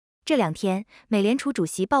这2天，美联储主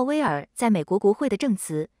席鲍威尔在美国国会的证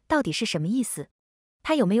词到底是什么意思？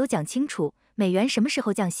他有没有讲清楚美元什么时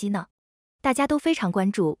候降息呢？大家都非常关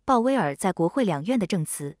注鲍威尔在国会2院的证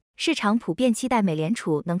词，市场普遍期待美联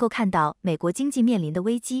储能够看到美国经济面临的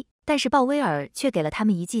危机，但是鲍威尔却给了他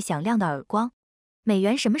们一记响亮的耳光。美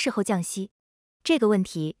元什么时候降息？这个问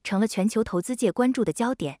题成了全球投资界关注的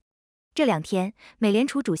焦点。这2天，美联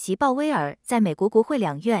储主席鲍威尔在美国国会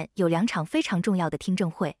2院有2场非常重要的听证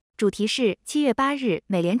会，主题是7月8日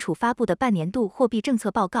美联储发布的半年度货币政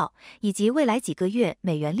策报告，以及未来几个月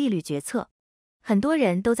美元利率决策。很多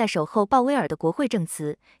人都在守候鲍威尔的国会证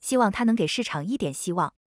词，希望他能给市场一点希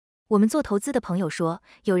望。我们做投资的朋友说，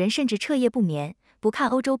有人甚至彻夜不眠，不看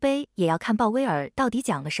欧洲杯也要看鲍威尔到底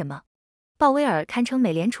讲了什么。鲍威尔堪称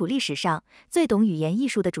美联储历史上最懂语言艺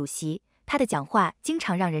术的主席，他的讲话经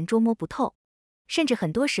常让人捉摸不透，甚至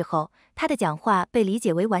很多时候，他的讲话被理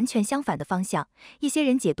解为完全相反的方向。一些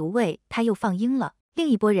人解读为他又放鹰了，另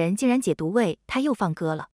一拨人竟然解读为他又放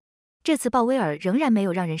鸽了。这次鲍威尔仍然没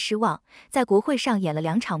有让人失望，在国会上演了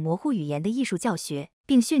2场模糊语言的艺术教学，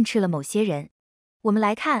并训斥了某些人。我们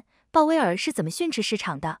来看鲍威尔是怎么训斥市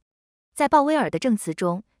场的。在鲍威尔的证词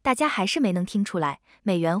中，大家还是没能听出来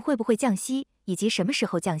美元会不会降息，以及什么时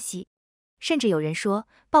候降息。甚至有人说，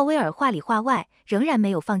鲍威尔话里话外仍然没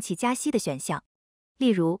有放弃加息的选项。例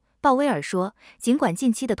如，鲍威尔说，尽管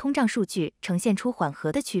近期的通胀数据呈现出缓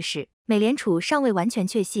和的趋势，美联储尚未完全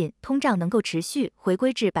确信通胀能够持续回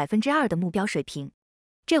归至2%的目标水平。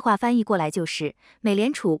这话翻译过来就是，美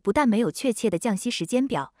联储不但没有确切的降息时间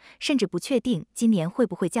表，甚至不确定今年会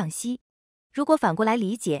不会降息。如果反过来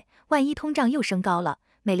理解，万一通胀又升高了，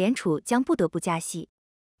美联储将不得不加息。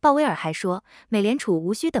鲍威尔还说，美联储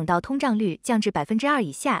无需等到通胀率降至2%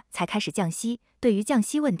以下才开始降息。对于降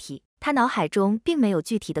息问题，他脑海中并没有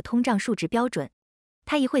具体的通胀数值标准。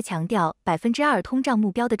他一会强调2%通胀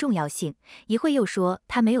目标的重要性，一会又说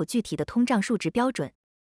他没有具体的通胀数值标准。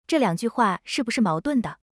这2句话是不是矛盾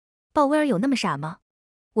的？鲍威尔有那么傻吗？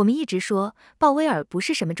我们一直说鲍威尔不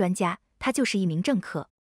是什么专家，他就是一名政客，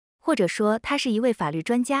或者说他是一位法律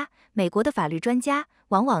专家。美国的法律专家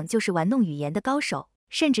往往就是玩弄语言的高手，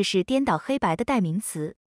甚至是颠倒黑白的代名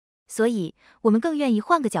词。所以，我们更愿意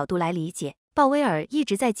换个角度来理解，鲍威尔一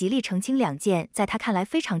直在极力澄清2件在他看来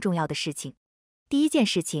非常重要的事情。第一件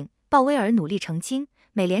事情，鲍威尔努力澄清，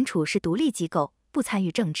美联储是独立机构，不参与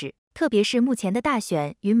政治，特别是目前的大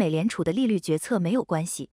选与美联储的利率决策没有关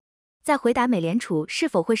系。在回答美联储是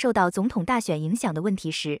否会受到总统大选影响的问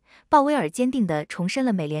题时，鲍威尔坚定地重申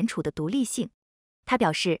了美联储的独立性。他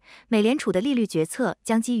表示，美联储的利率决策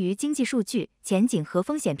将基于经济数据、前景和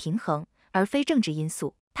风险平衡，而非政治因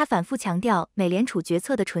素。他反复强调美联储决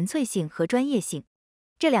策的纯粹性和专业性。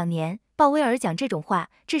这2年，鲍威尔讲这种话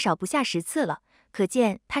至少不下10次了，可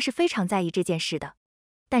见他是非常在意这件事的。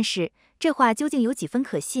但是，这话究竟有几分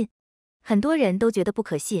可信？很多人都觉得不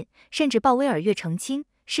可信，甚至鲍威尔越澄清，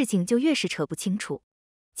事情就越是扯不清楚。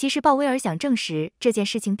其实鲍威尔想证实这件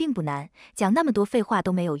事情并不难，讲那么多废话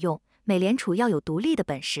都没有用。美联储要有独立的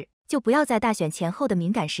本事，就不要在大选前后的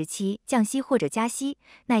敏感时期降息或者加息，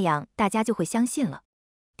那样大家就会相信了。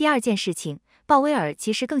第2件事情，鲍威尔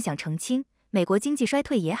其实更想澄清，美国经济衰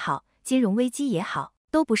退也好，金融危机也好，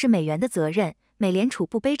都不是美元的责任，美联储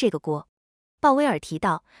不背这个锅。鲍威尔提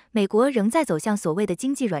到，美国仍在走向所谓的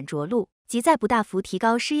经济软着陆，即在不大幅提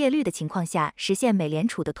高失业率的情况下实现美联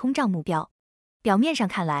储的通胀目标。表面上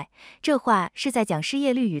看来，这话是在讲失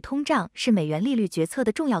业率与通胀是美元利率决策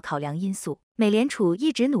的重要考量因素，美联储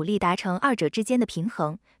一直努力达成2者之间的平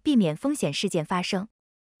衡，避免风险事件发生。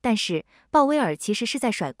但是，鲍威尔其实是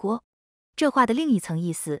在甩锅。这话的另一层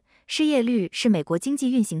意思，失业率是美国经济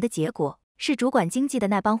运行的结果，是主管经济的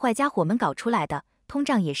那帮坏家伙们搞出来的，通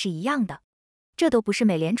胀也是一样的。这都不是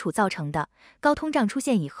美联储造成的，高通胀出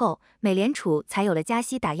现以后，美联储才有了加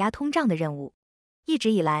息打压通胀的任务。一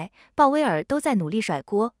直以来，鲍威尔都在努力甩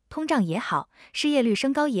锅，通胀也好，失业率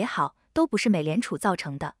升高也好，都不是美联储造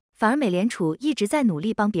成的，反而美联储一直在努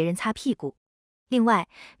力帮别人擦屁股。另外，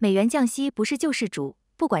美元降息不是救世主，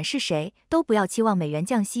不管是谁，都不要期望美元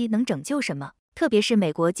降息能拯救什么，特别是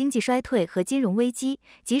美国经济衰退和金融危机，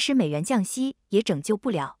即使美元降息也拯救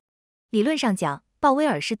不了。理论上讲，鲍威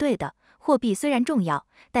尔是对的，货币虽然重要，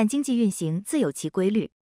但经济运行自有其规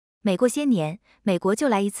律。每过些年，美国就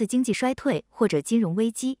来一次经济衰退或者金融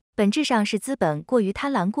危机，本质上是资本过于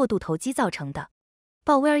贪婪、过度投机造成的。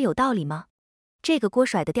鲍威尔有道理吗？这个锅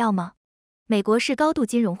甩得掉吗？美国是高度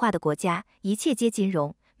金融化的国家，一切皆金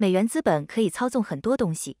融，美元资本可以操纵很多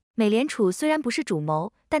东西。美联储虽然不是主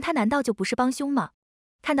谋，但他难道就不是帮凶吗？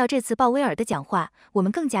看到这次鲍威尔的讲话，我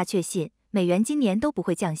们更加确信，美元今年都不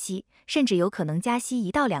会降息，甚至有可能加息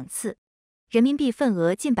1到2次。人民币份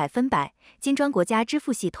额近100%，金砖国家支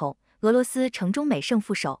付系统，俄罗斯成中美胜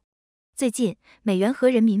负手。最近，美元和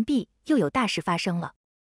人民币又有大事发生了。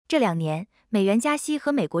这2年，美元加息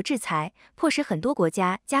和美国制裁，迫使很多国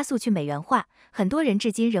家加速去美元化，很多人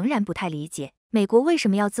至今仍然不太理解，美国为什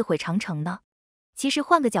么要自毁长城呢？其实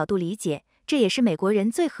换个角度理解，这也是美国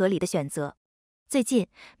人最合理的选择。最近，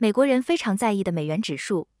美国人非常在意的美元指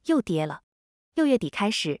数又跌了。6月底开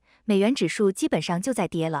始，美元指数基本上就在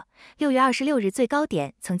跌了。6月26日最高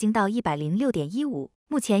点曾经到 106.15，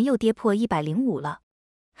 目前又跌破105了。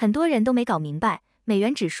很多人都没搞明白，美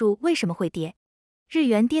元指数为什么会跌？日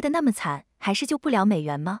元跌得那么惨，还是救不了美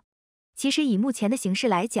元吗？其实以目前的形势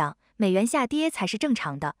来讲，美元下跌才是正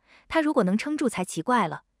常的，它如果能撑住才奇怪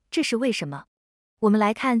了。这是为什么？我们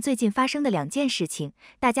来看最近发生的2件事情，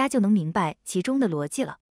大家就能明白其中的逻辑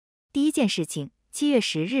了。第一件事情，7月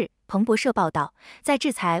10日，彭博社报道，在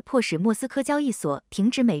制裁迫使莫斯科交易所停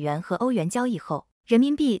止美元和欧元交易后，人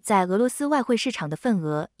民币在俄罗斯外汇市场的份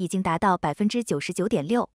额已经达到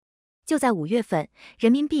 99.6%。就在5月份，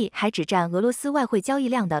人民币还只占俄罗斯外汇交易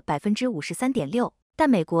量的 53.6%， 但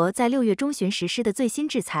美国在6月中旬实施的最新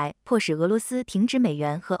制裁，迫使俄罗斯停止美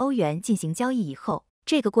元和欧元进行交易以后，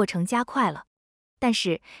这个过程加快了。但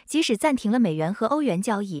是，即使暂停了美元和欧元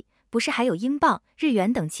交易，不是还有英镑、日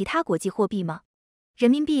元等其他国际货币吗？人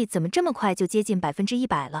民币怎么这么快就接近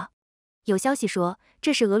100%了？有消息说，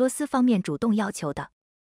这是俄罗斯方面主动要求的。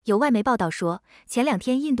有外媒报道说，前2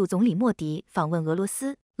天印度总理莫迪访问俄罗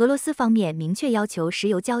斯，俄罗斯方面明确要求石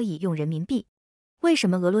油交易用人民币。为什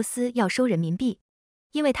么俄罗斯要收人民币？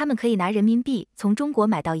因为他们可以拿人民币从中国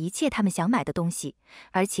买到一切他们想买的东西，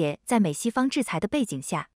而且在美西方制裁的背景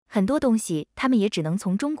下，很多东西他们也只能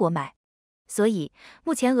从中国买。所以，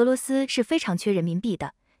目前俄罗斯是非常缺人民币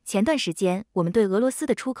的。前段时间，我们对俄罗斯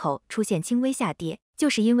的出口出现轻微下跌，就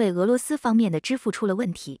是因为俄罗斯方面的支付出了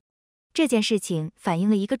问题。这件事情反映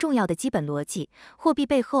了一个重要的基本逻辑：货币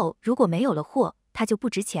背后如果没有了货，它就不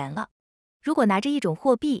值钱了。如果拿着一种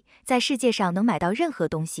货币在世界上能买到任何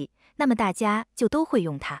东西，那么大家就都会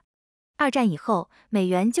用它。2战以后，美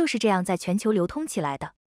元就是这样在全球流通起来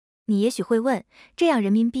的。你也许会问，这样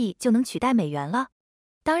人民币就能取代美元了？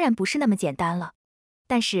当然不是那么简单了。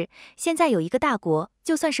但是现在有一个大国，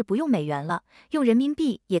就算是不用美元了，用人民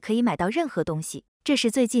币也可以买到任何东西，这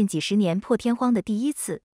是最近几10年破天荒的第一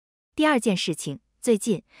次。第2件事情，最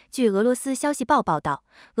近，据俄罗斯消息报报道，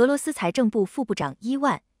俄罗斯财政部副部长伊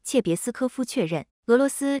万·切别斯科夫确认，俄罗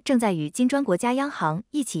斯正在与金砖国家央行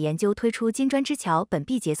一起研究推出金砖之桥本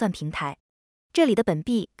币结算平台。这里的本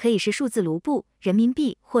币可以是数字卢布、人民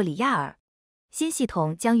币或里亚尔。新系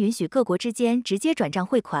统将允许各国之间直接转账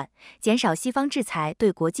汇款，减少西方制裁对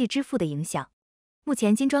国际支付的影响。目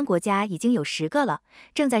前金砖国家已经有10个了，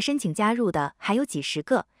正在申请加入的还有几十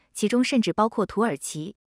个，其中甚至包括土耳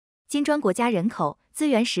其。金砖国家人口、资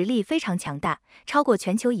源实力非常强大，超过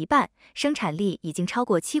全球1半，生产力已经超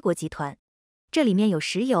过7国集团。这里面有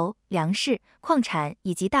石油、粮食、矿产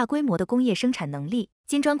以及大规模的工业生产能力，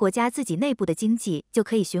金砖国家自己内部的经济就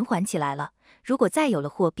可以循环起来了。如果再有了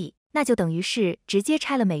货币，那就等于是直接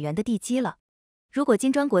拆了美元的地基了。如果金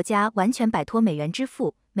砖国家完全摆脱美元支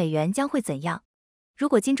付，美元将会怎样？如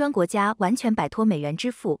果金砖国家完全摆脱美元支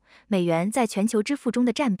付，美元在全球支付中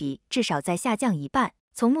的占比至少在下降1半，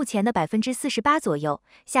从目前的 48% 左右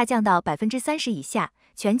下降到 30% 以下，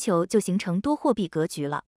全球就形成多货币格局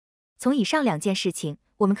了。从以上2件事情，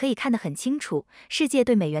我们可以看得很清楚，世界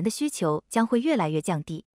对美元的需求将会越来越降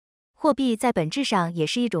低。货币在本质上也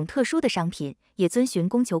是一种特殊的商品，也遵循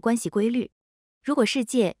供求关系规律。如果世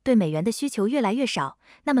界对美元的需求越来越少，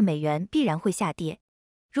那么美元必然会下跌。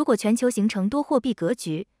如果全球形成多货币格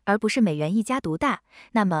局，而不是美元一家独大，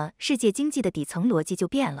那么世界经济的底层逻辑就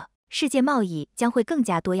变了，世界贸易将会更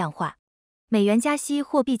加多样化。美元加息、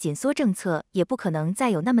货币紧缩政策也不可能再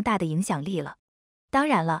有那么大的影响力了。当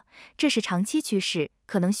然了，这是长期趋势，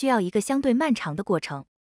可能需要一个相对漫长的过程。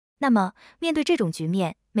那么，面对这种局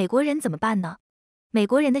面，美国人怎么办呢？美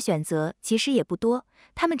国人的选择其实也不多，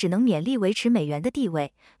他们只能勉力维持美元的地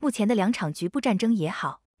位。目前的2场局部战争也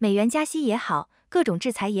好，美元加息也好，各种制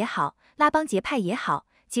裁也好，拉帮结派也好，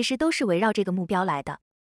其实都是围绕这个目标来的。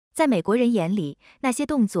在美国人眼里，那些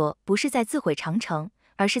动作不是在自毁长城，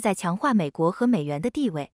而是在强化美国和美元的地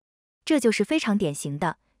位。这就是非常典型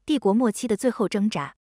的帝国末期的最后挣扎。